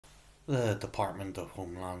The Department of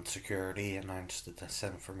Homeland Security announced the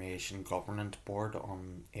Disinformation Governance Board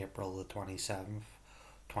on April the 27th,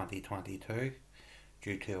 2022,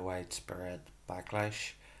 due to a widespread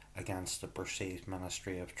backlash against the perceived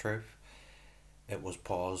Ministry of Truth. It was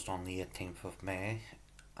paused on the 18th of May,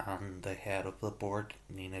 and the head of the board,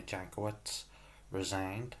 Nina Jankowicz,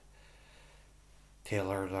 resigned.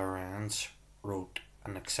 Taylor Lorenz wrote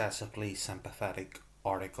an excessively sympathetic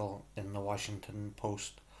article in the Washington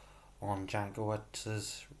Post on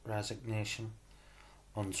Jankowicz's resignation.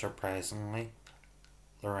 Unsurprisingly,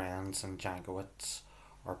 Lorenz and Jankowicz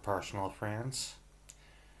are personal friends.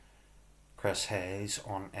 Chris Hayes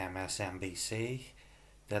on MSNBC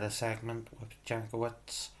did a segment with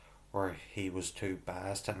Jankowicz where he was too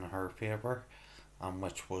biased in her favour and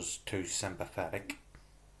which was too sympathetic.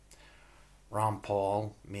 Ron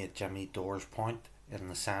Paul made Jimmy Dore's point in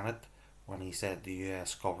the Senate when he said the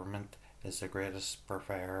US government is the greatest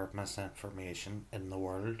purveyor of misinformation in the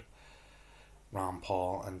world. Ron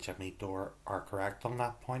Paul and Jimmy Dore are correct on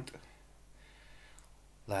that point.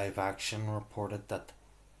 Live Action reported that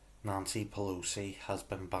Nancy Pelosi has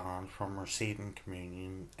been banned from receiving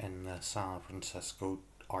communion in the San Francisco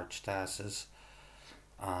Archdiocese,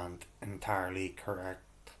 and entirely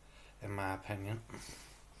correct in my opinion.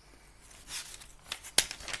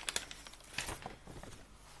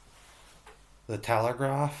 The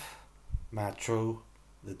Telegraph, Metro,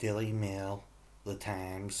 the Daily Mail, the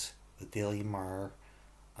Times, the Daily Mirror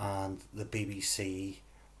and the BBC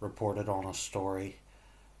reported on a story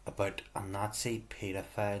about a Nazi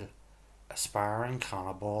paedophile, aspiring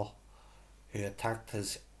cannibal, who attacked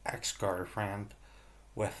his ex-girlfriend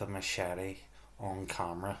with a machete on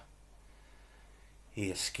camera. He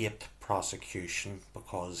escaped prosecution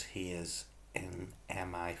because he is in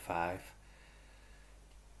MI5.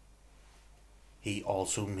 He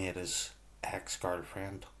also made his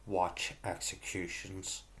ex-girlfriend watch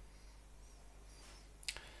executions.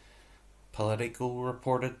 Politico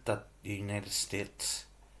reported that the United States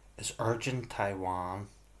is urging Taiwan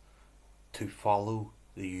to follow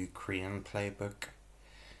the Ukraine playbook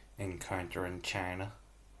in countering China.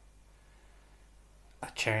 A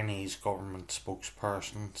Chinese government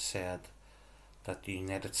spokesperson said that the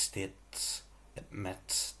United States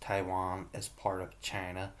admits Taiwan is part of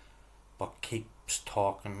China but keeps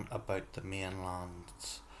talking about the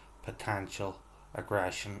mainland's potential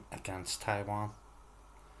aggression against Taiwan.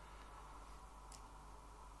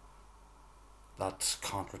 That's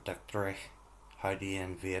contradictory. How do you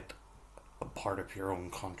invade a part of your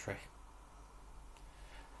own country?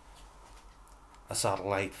 A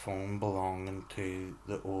satellite phone belonging to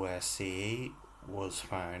the OSCE was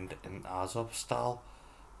found in Azovstal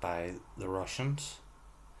by the Russians.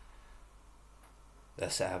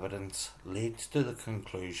 This evidence leads to the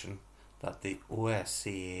conclusion that the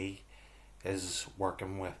OSCE is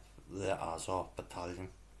working with the Azov battalion.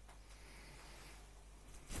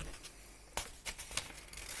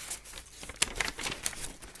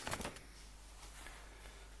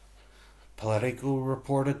 Politico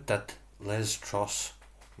reported that Liz Truss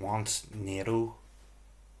wants NATO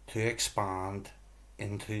to expand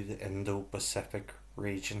into the Indo-Pacific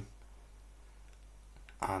region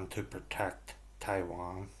and to protect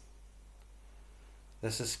Taiwan.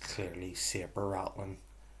 This is clearly saber rattling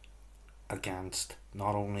against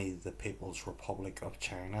not only the People's Republic of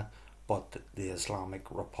China but the Islamic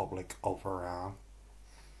Republic of Iran.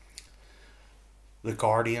 The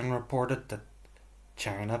Guardian reported that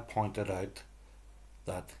China pointed out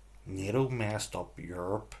that NATO messed up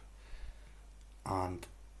Europe and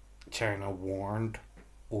China warned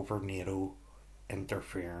over NATO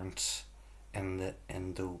interference in the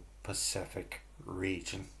Indo-Pacific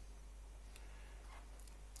region.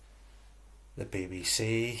 The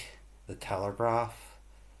BBC, the Telegraph,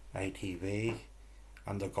 ITV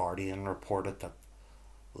and the Guardian reported that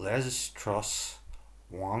Liz Truss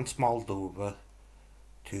wants Moldova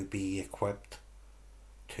to be equipped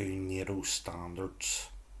to NATO standards.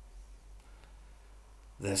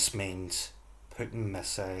 This means putting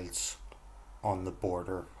missiles on the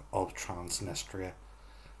border of Transnistria.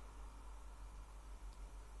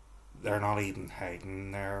 They're not even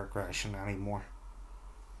hiding their aggression anymore.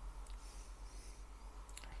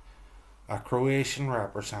 A Croatian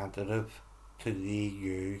representative to the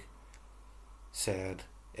EU said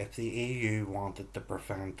if the EU wanted to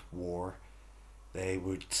prevent war, they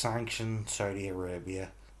would sanction Saudi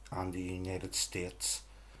Arabia and the United States,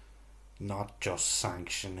 not just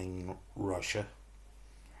sanctioning Russia.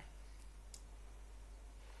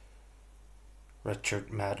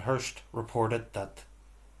 Richard Medhurst reported that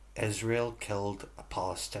Israel killed a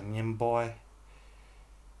Palestinian boy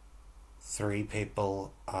 3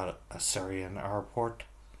 people at a Syrian airport,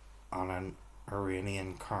 and an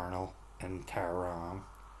Iranian colonel in Tehran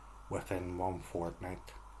within one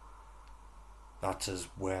fortnight. That's as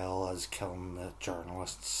well as killing the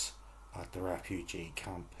journalists at the refugee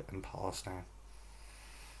camp in Palestine.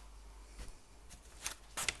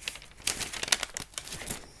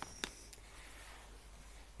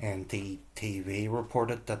 NDTV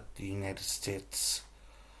reported that the United States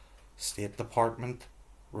State Department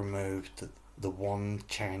removed the One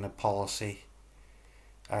China policy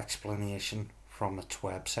explanation from its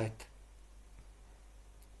website.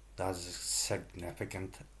 That is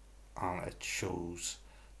significant, and it shows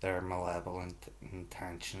their malevolent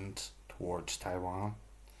intentions towards Taiwan.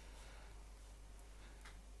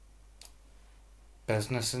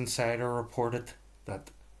 Business Insider reported that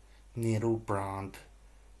NATO brand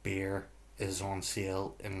beer is on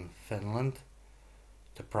sale in Finland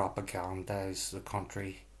to propagandize the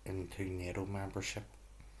country into NATO membership.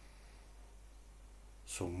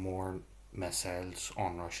 So more missiles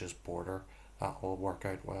on Russia's border, that will work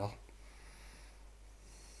out well.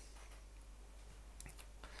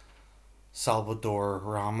 Salvador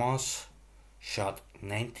Ramos shot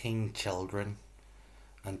 19 children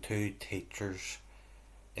and 2 teachers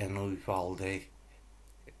in Uvalde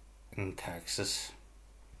in Texas.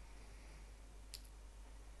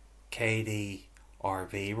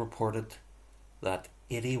 KDRV reported that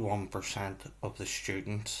 81% of the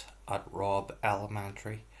students at Robb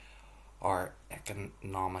Elementary are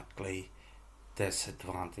economically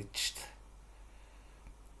disadvantaged.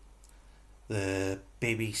 The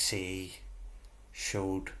BBC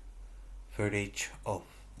showed footage of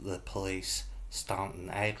the police standing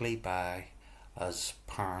idly by as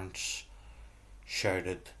parents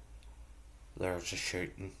shouted, "There's a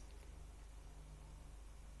shooting."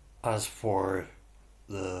 As for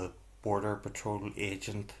the Border Patrol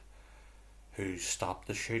agent who stopped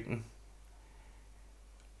the shooting,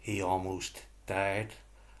 he almost died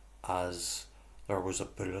as there was a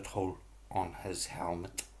bullet hole on his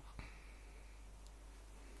helmet.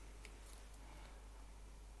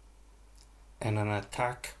 In an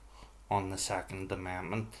attack on the Second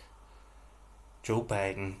Amendment, Joe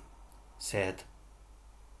Biden said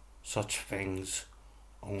such things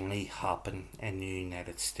only happen in the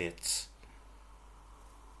United States.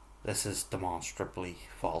 This is demonstrably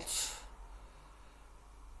false.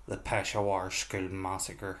 The Peshawar school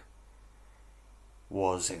massacre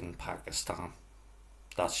was in Pakistan.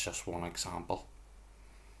 That's just one example.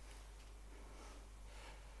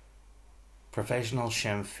 Professional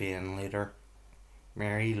Sinn Féin leader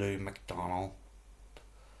Mary Lou McDonald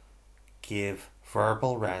gave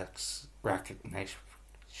verbal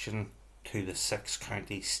recognition to the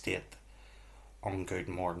 6-county state on Good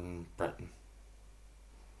Morning Britain.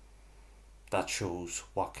 That shows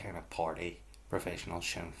what kind of party Professional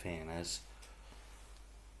Sinn Féin is.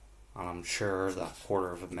 And I'm sure that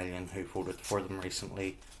 250,000 who voted for them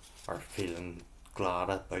recently are feeling glad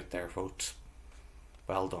about their votes.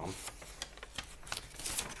 Well done.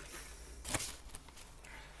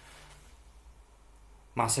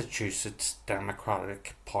 Massachusetts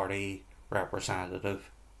Democratic Party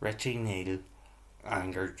representative Richie Neal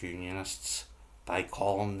angered unionists by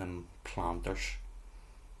calling them planters.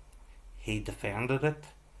 He defended it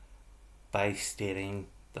by stating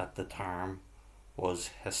that the term was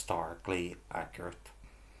historically accurate.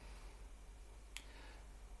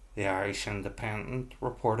 The Irish Independent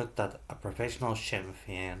reported that a Professional Sinn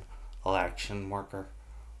Féin election worker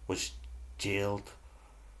was jailed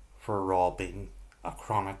for robbing a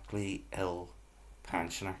chronically ill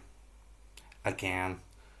pensioner. Again,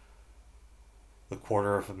 the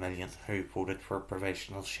 250,000 who voted for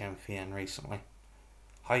Professional Sinn Féin recently.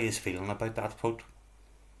 How are you feeling about that vote?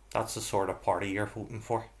 That's the sort of party you're voting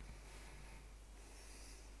for.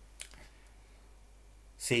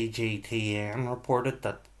 CGTN reported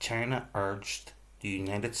that China urged the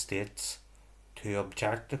United States to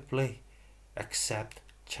objectively accept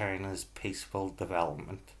China's peaceful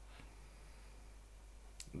development.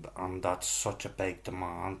 And that's such a big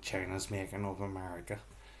demand China's making of America.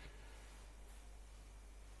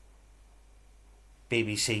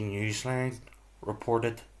 BBC Newsline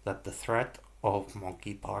reported that the threat of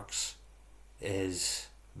monkeypox is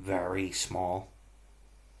very small.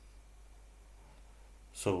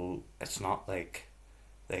 So it's not like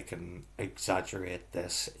they can exaggerate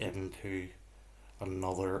this into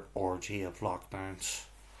another orgy of lockdowns.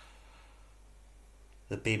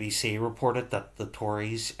 The BBC reported that the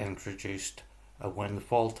Tories introduced a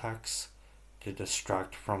windfall tax to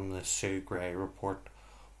distract from the Sue Gray report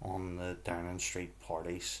on the Downing Street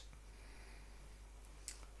parties.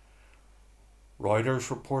 Reuters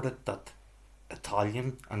reported that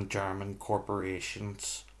Italian and German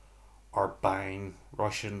corporations are buying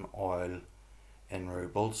Russian oil in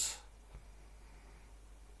rubles.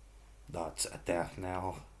 That's a death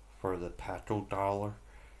knell for the petrodollar.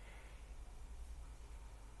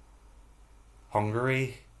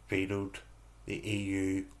 Hungary vetoed the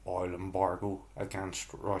EU oil embargo against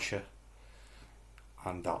Russia,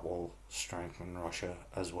 and that will strengthen Russia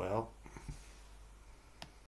as well.